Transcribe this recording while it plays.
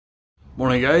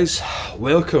Morning guys,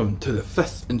 welcome to the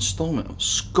 5th instalment of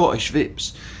Scottish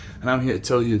Vapes, and I'm here to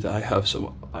tell you that I have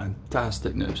some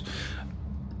fantastic news.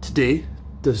 Today,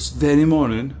 this very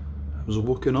morning, I was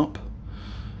woken up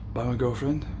by my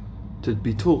girlfriend to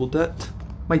be told that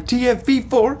my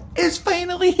tfv8 is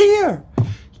finally here!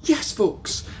 Yes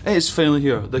folks, it is finally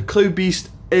here. The Cloud Beast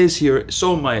is here, it's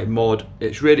on my mod,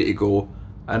 it's ready to go,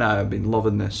 and I have been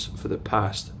loving this for the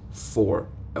past 4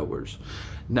 hours.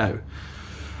 Now,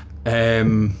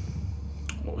 well,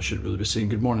 I shouldn't really be saying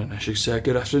good morning, I should say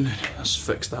good afternoon. Let's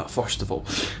fix that first of all.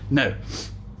 Now,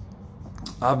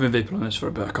 I've been vaping on this for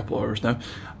about a couple of hours now,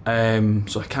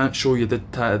 so I can't show you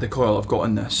the coil I've got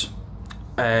in this,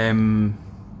 but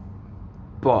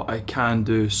I can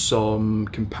do some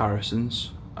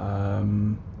comparisons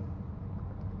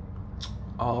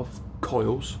of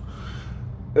coils,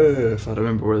 if I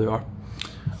remember where they are.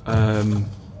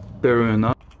 Bear in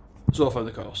that. So I found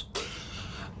the coils.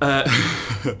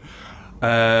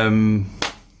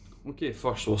 Okay,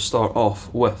 first we'll start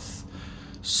off with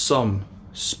some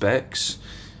specs.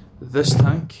 This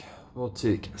tank will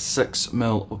take 6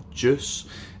 ml of juice.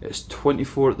 It's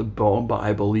 24 at the bottom, but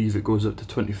I believe it goes up to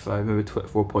 25, maybe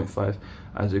 24.5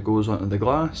 as it goes onto the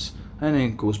glass, and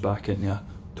then goes back into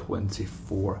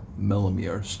 24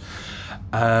 millimeters.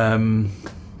 What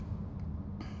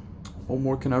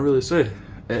more can I really say?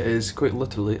 It is quite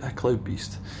literally a Cloud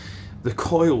Beast. The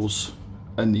coils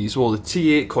in these, well, the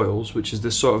T8 coils, which is the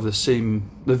sort of the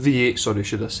same, the V8, sorry,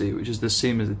 should I say, which is the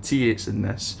same as the T8s in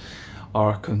this,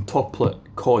 are quintuplet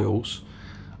coils.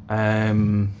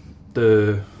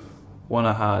 The one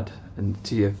I had in the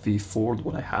tfv8, the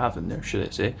one I have in there, should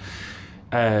I say,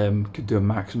 could do a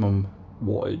maximum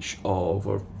wattage of,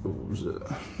 or what was it?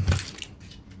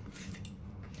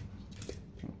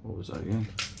 What was that again?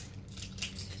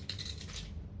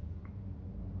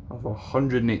 Of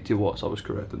 180 watts, I was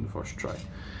correct in the first try.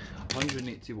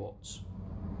 180 watts.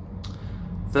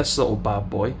 This little bad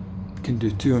boy can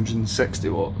do 260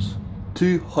 watts.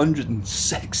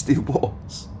 260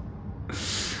 watts.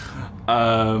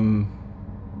 I'll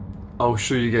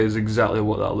show you guys exactly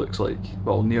what that looks like.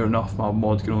 Well, near enough. My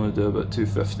mod can only do about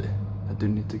 250. I do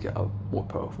need to get a more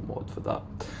powerful mod for that.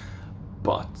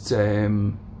 But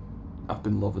I've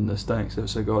been loving this tank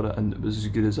since I got it, and it was as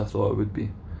good as I thought it would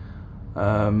be.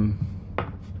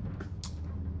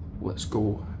 Let's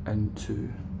go into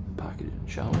the packaging,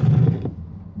 shall we?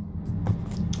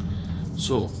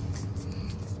 So,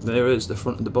 there is the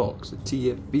front of the box, the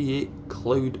tfv8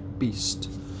 Cloud Beast.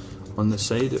 On the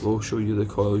side it will show you the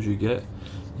coils you get.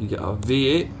 You get a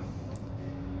V8,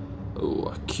 a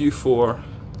Q4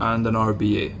 and an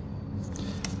RBA.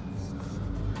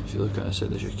 If you look at it,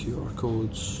 there's your QR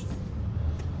codes,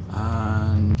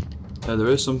 and there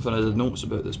is something I did notice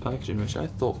about this packaging which I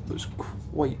thought was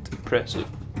quite impressive,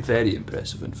 very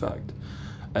impressive in fact,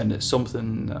 and it's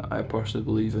something that I personally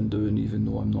believe in doing even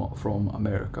though I'm not from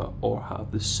America or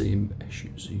have the same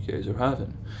issues you guys are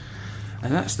having,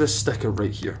 and that's this sticker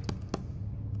right here.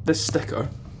 This sticker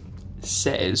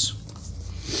says,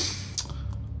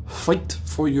 "Fight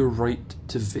for your right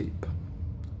to vape.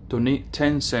 Donate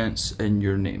 10 cents in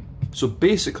your name." So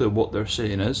basically what they're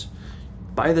saying is,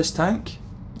 buy this tank,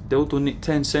 they'll donate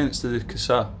 10 cents to the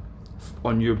CASA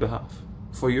on your behalf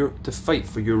to fight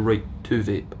for your right to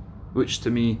vape, which to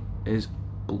me is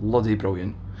bloody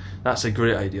brilliant. That's a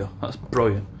great idea. That's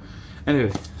brilliant.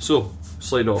 Anyway, so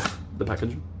slide off the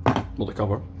packaging, well, the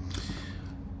cover.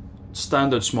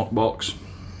 Standard smok box.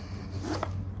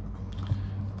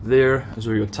 There is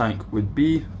where your tank would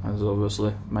be, as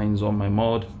obviously mine's on my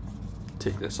mod.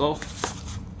 Take this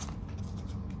off,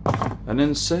 and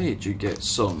inside you get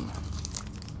some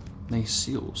nice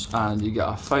seals, and you get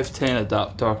a 510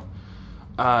 adapter,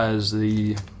 as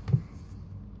the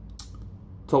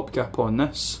top cap on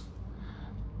this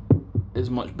is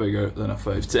much bigger than a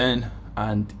 510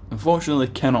 and unfortunately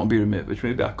cannot be removed, which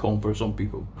may be a con for some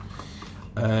people.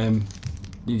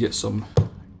 You get some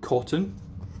cotton,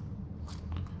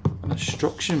 an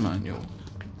instruction manual,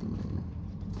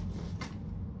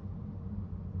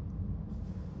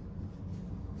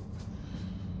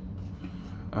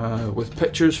 with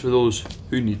pictures for those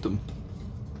who need them.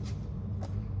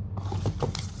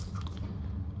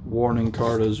 Warning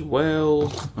card as well.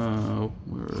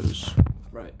 Where is...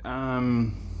 Right,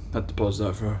 had to pause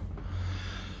that for a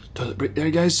toilet break there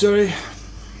guys, sorry.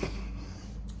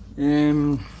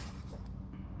 Where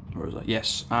is that?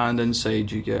 Yes, and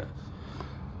inside you get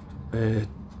the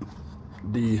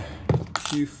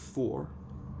Q4,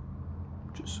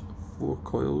 which is 4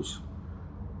 coils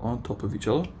on top of each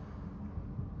other.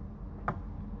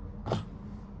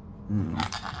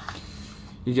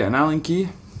 You get an Allen key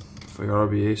for your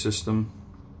RBA system,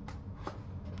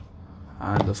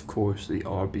 and of course the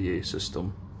RBA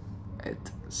system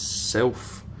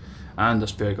itself, and a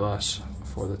spare glass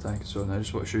for the tank. So now I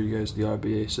just want to show you guys the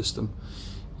RBA system.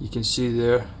 You can see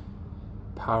there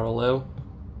parallel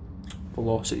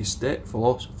velocity deck,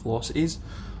 velocity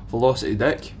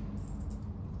deck,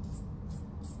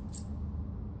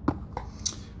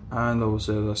 and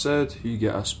obviously, as I said, you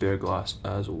get a spare glass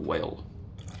as well.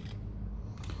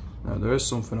 Now there is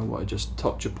something I want to just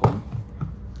touch upon.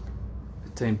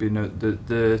 The time being out,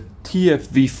 the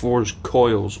tfv8's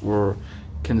coils were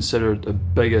considered the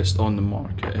biggest on the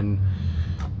market, and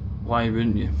why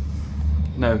wouldn't you?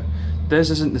 Now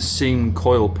this isn't the same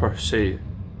coil per se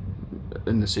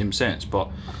in the same sense,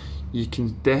 but you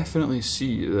can definitely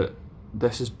see that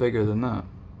this is bigger than that.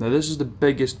 Now this is the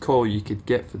biggest coil you could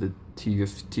get for the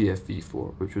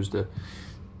tfv8, which was the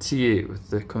T8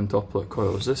 with the quintuplet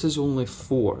coils. This is only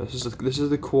 4. This is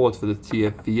the quad for the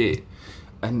tfv8,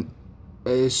 and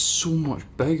it is so much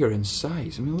bigger in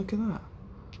size. I mean, look at that.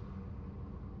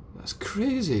 That's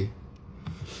crazy.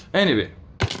 Anyway,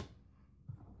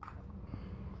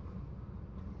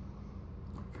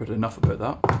 heard enough about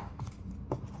that.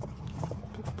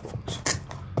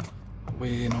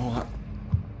 Away and all that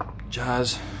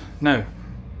jazz. Now,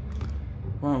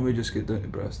 why don't we just get down to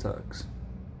brass tacks,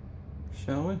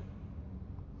 shall we?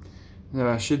 Now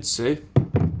I should say,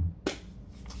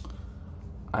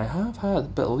 I have had a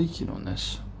bit of leaking on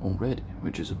this already,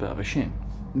 which is a bit of a shame.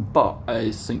 But I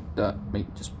think that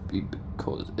might just be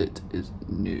because it is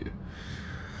new.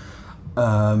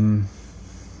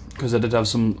 Because I did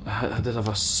have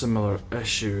a similar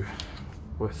issue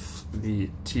with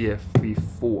the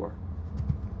tfv8,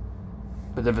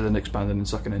 but everything expanding and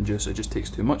sucking in juice, it just takes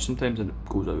too much sometimes and it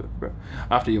goes out. But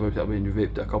after you wipe that away and you've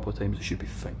vaped it a couple of times, it should be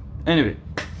fine. Anyway,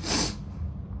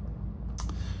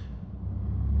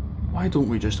 why don't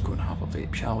we just go and have a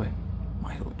vape, shall we?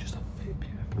 Why don't we just have a vape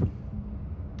here?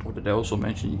 What did I also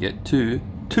mention? You get two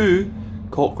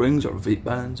cock rings or vape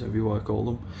bands, however you want to call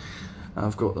them.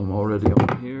 I've got them already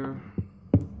on here.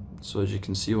 So as you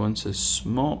can see, one says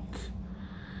smok,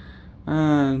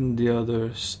 and the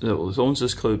other, well, this one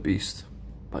says Cloud Beast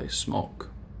by smok,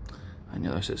 and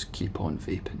the other says keep on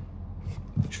vaping,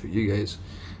 which for you guys,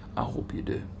 I hope you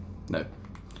do. Now,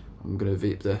 I'm going to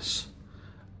vape this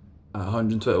at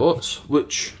 120 watts,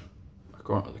 which,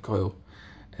 according to the coil,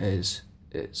 is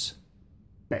its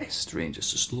best range.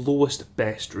 It's its lowest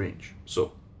best range.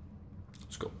 So,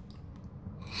 let's go.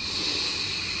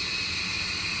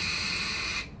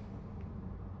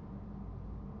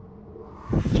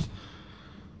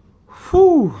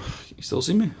 Whew, you still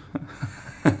see me?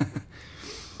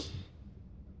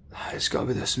 It's got to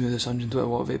be the smoothest 120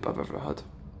 watt vape I've ever had.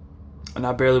 And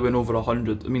I barely went over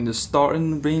 100. I mean, the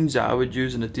starting range that I would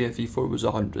use in a tfv8 was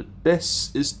 100.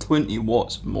 This is 20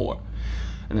 watts more,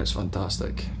 and it's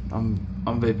fantastic. I'm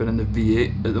vaping in the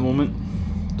V8 at the moment.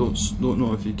 Don't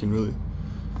know if you can really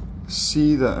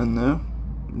see that in there,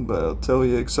 but I'll tell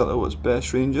you exactly what its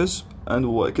best range is and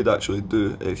what it could actually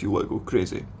do if you want to go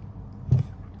crazy.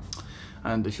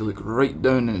 And if you look right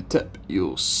down in the tip,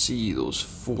 you'll see those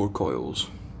 4 coils.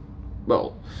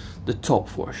 Well, the top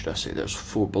 4, should I say. There's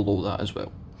 4 below that as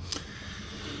well.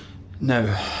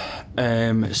 Now,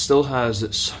 it still has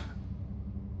its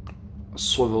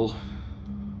swivel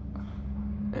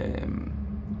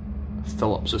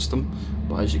fill-up system,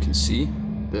 but as you can see,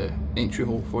 the entry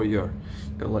hole for your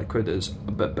liquid is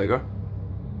a bit bigger.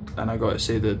 And I gotta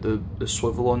say that the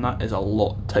swivel on that is a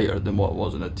lot tighter than what it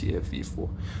was in a tfv8,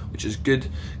 which is good,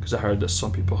 because I heard that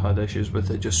some people had issues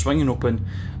with it just swinging open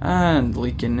and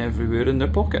leaking everywhere in their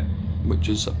pocket, which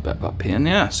is a bit of a pain in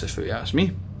the ass if you ask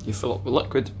me. You fill up with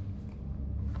liquid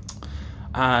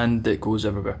and it goes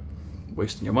everywhere,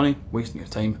 wasting your money, wasting your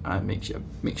time, and makes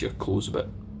your clothes a bit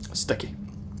sticky.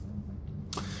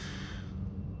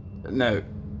 Now,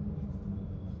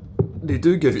 they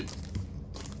do give you,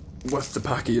 with the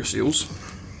pack of your seals,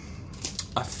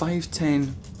 a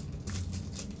 510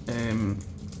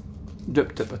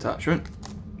 drip tip attachment,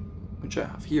 which I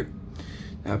have here.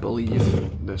 I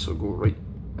believe this will go right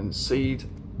inside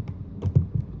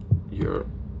your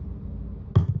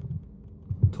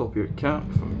top of your cap.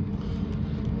 If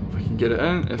I can get it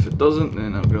in. If it doesn't,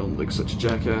 then I'm going to look like such a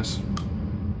jackass.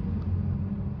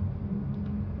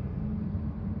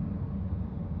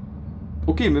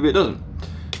 Okay, maybe it doesn't.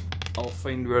 I'll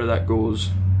find where that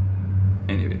goes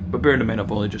anyway. But bear in mind, I've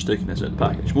only just taken this out of the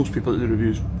package. Most people do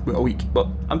reviews with a week, but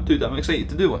I'm excited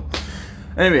to do one.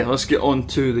 Anyway, let's get on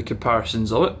to the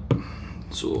comparisons of it.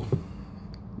 So,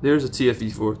 there's a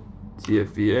tfv8,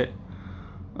 tfv8.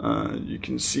 You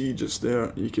can see just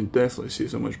there, you can definitely see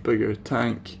it's a much bigger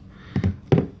tank.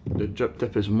 the drip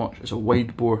tip is much. It's a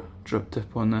wide bore drip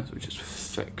tip on this, which is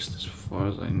fixed as far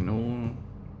as I know.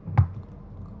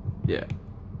 Yeah,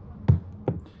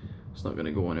 it's not going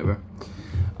to go anywhere.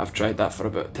 I've tried that for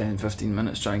about 10-15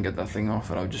 minutes, try and get that thing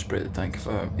off, and I'll just spray the tank if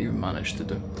I even manage to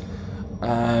do.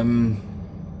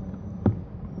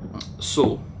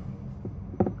 So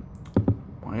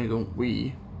why don't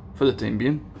we, for the time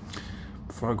being,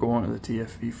 before I go on to the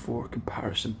tfv8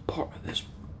 comparison part of this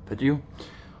video,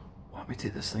 why don't we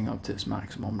take this thing up to its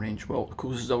maximum range? Well, the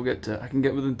closest I'll get to it, I can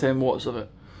get within 10 watts of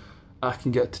it. I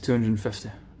can get to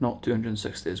 250, not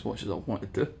 260 as much as I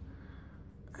wanted to.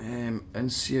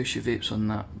 And see how she vapes on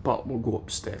that, but we'll go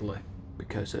up steadily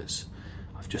because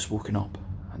I've just woken up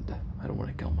and I don't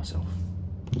want to kill myself.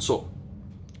 So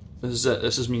this is it.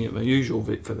 This is me at my usual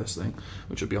vape for this thing,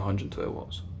 which would be 112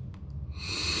 watts.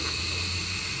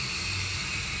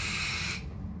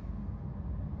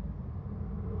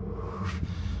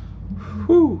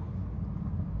 Whew.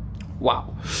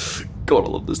 Wow. God, I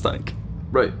love this tank.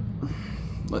 Right,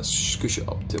 let's squish it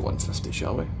up to 150,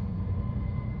 shall we?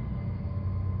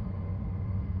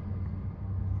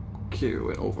 Okay, we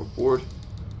went overboard.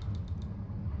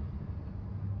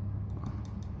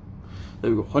 There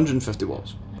we go, 150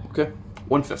 watts. Okay,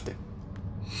 150.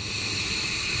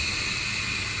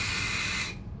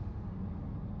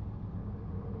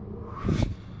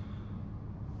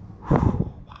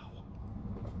 Wow.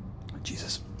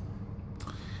 Jesus.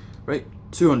 Right,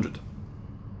 200.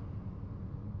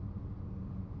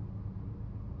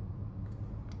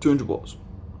 200 watts.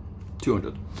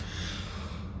 200.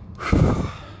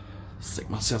 Sick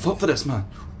myself up for this, man.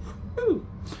 Woo.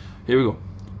 Here we go.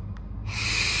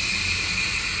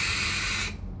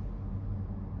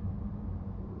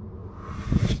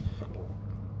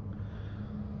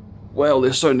 Well,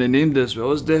 they're starting to name this.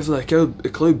 Well, it's definitely a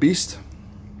cloud beast.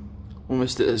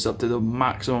 Almost it is up to the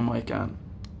maximum I can.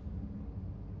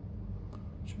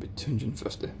 Should be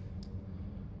 250.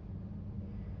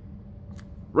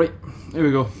 Right, here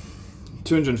we go.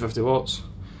 250 watts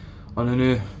on a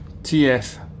new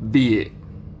tfv8.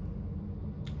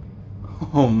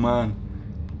 Oh man.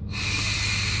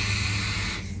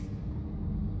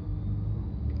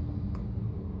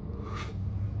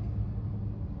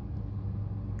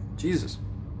 Jesus.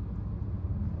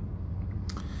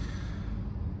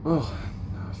 Well,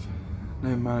 I've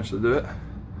now managed to do it. A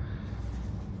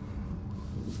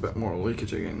bit more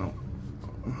leakage again though.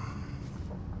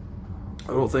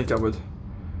 I don't think I would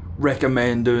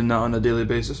recommend doing that on a daily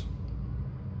basis.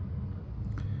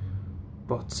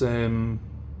 But if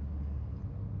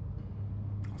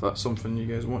that's something you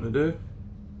guys want to do,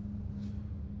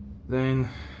 then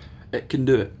it can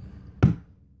do it.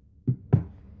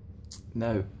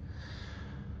 Now,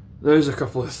 there's a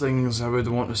couple of things I would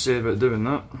want to say about doing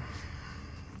that.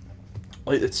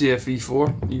 Like the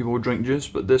tfv8, you will drink juice,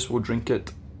 but this will drink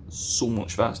it so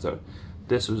much faster.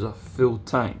 This was a full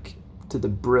tank to the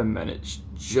brim and it's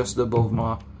just above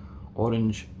my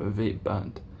orange vape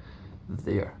band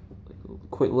there.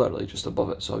 Quite literally just above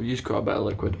it, so I've used quite a bit of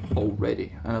liquid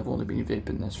already, and I've only been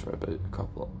vaping this for about a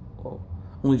couple of, oh,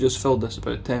 only just filled this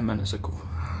about 10 minutes ago.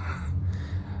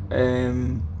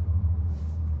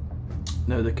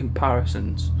 Now the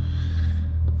comparisons,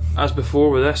 as before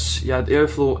with this, you had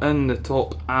airflow in the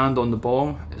top and on the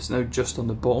bottom. It's now just on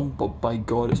the bottom, but by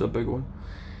God it's a big one.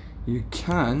 You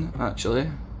can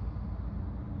actually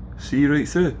see right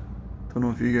through. Don't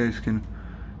know if you guys can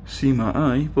see my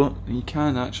eye, but you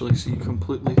can actually see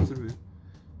completely through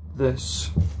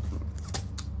this,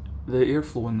 the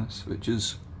airflow in this, which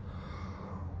is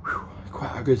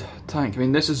quite a good tank. I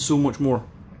mean, this is so much more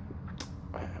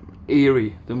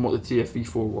airy than what the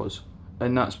tfv8 was,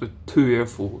 and that's with two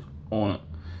airflows on it,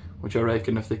 which I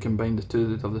reckon if they combined the two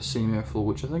they'd have the same airflow,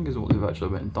 which I think is what they've actually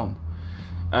went and done.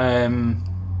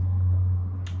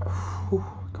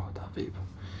 God, that vape.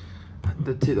 That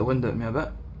did take the wind out of me a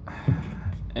bit.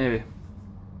 Anyway,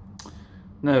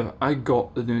 now I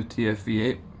got the new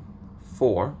tfv8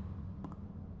 for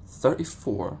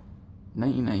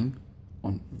 $34.99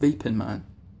 on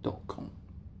vapingman.com.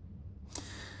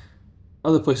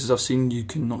 Other places I've seen you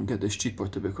cannot get this cheaper,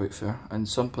 to be quite fair, and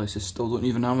some places still don't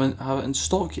even have it in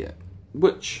stock yet,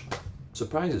 which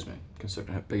surprises me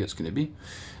considering how big it's going to be,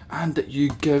 and that you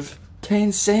give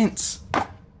 10 cents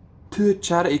to a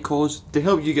charity cause to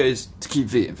help you guys to keep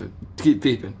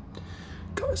vaping.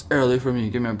 God, it's early for me,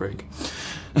 give me a break.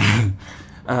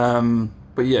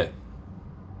 But yeah,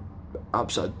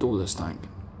 absolutely adore this tank.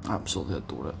 Absolutely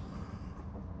adore it.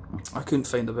 I couldn't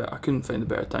find a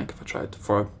better tank if I tried,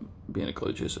 for being a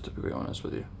cloud chaser, to be quite honest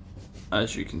with you.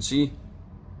 As you can see,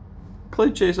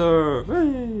 cloud chaser,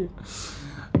 hey!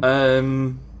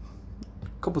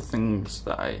 couple of things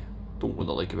that I don't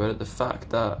really like about it. The fact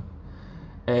that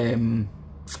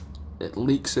it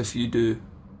leaks if you do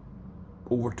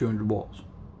over 200 watts.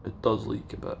 It does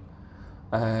leak a bit,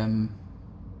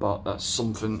 but that's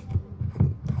something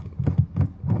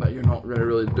that you're not going to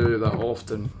really do that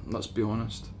often, let's be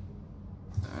honest.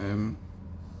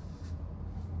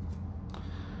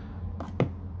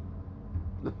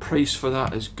 The price for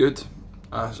that is good,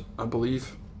 as I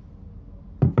believe.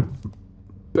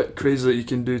 Bit crazy that you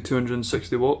can do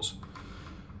 260 watts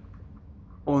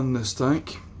on this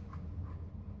tank,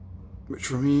 which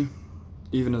for me,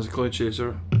 even as a cloud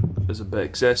chaser, is a bit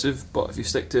excessive. But if you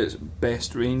stick to its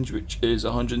best range, which is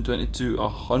 120 to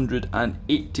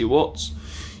 180 watts,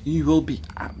 you will be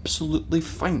absolutely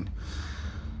fine.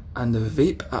 And the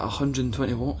vape at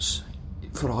 120 watts,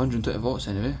 for 120 watts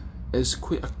anyway, is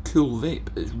quite a cool vape.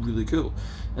 It's really cool.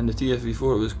 And the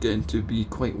tfv8 was getting to be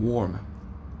quite warm.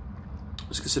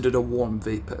 It's considered a warm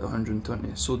vape at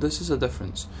 120, so this is a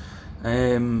difference.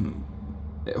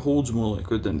 It holds more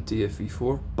liquid than the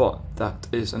tfv8, but that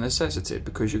is a necessity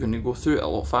because you're going to go through it a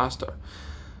lot faster.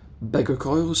 Bigger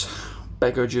coils,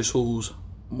 bigger juice holes,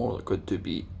 more liquid to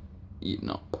be eaten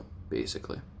up,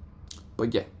 basically.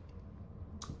 But yeah,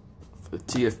 for the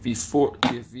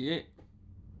tfv8,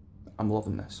 I'm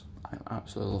loving this. I'm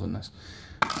absolutely loving this.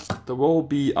 There will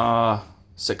be a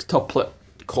 6 tuplet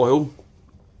coil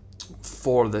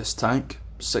for this tank,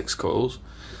 6 coils,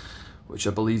 which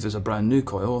I believe is a brand new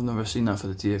coil. I've never seen that for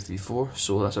the tfv8,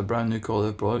 so that's a brand new coil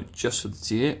they've brought out just for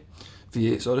the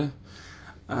V8, sorry.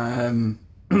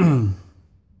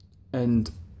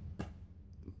 And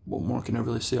what more can I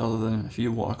really say other than if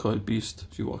you want a cloud beast,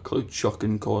 if you want a cloud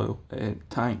chucking coil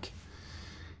tank,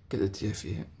 get the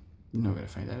tfv8. You're not going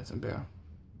to find anything better.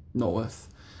 Not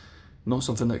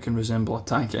something that can resemble a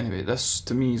tank anyway. This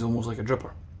to me is almost like a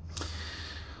dripper.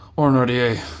 Or an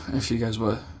RDA, if you guys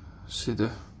want to say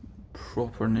the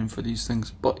proper name for these things.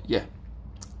 But yeah,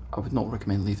 I would not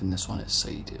recommend leaving this on its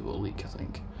side. It will leak, I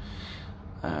think.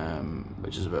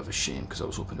 Which is a bit of a shame because I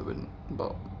was hoping it wouldn't.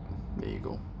 But there you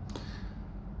go.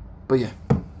 But yeah,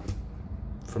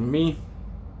 for me,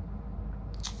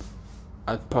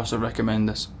 I'd personally recommend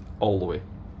this all the way.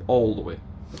 All the way.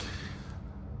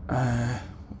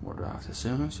 What do I have to say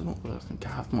on this? I don't really think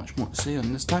I have much more to say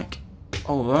on this tank.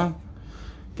 All that.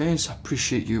 Guys, I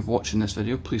appreciate you watching this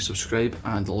video. Please subscribe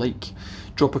and like.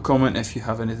 Drop a comment if you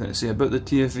have anything to say about the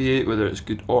tfv8, whether it's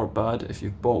good or bad, if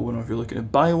you've bought one or if you're looking to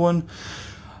buy one.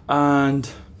 And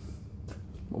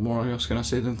what more else can I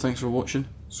say than thanks for watching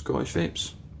Scottish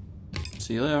Vapes.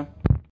 See you later.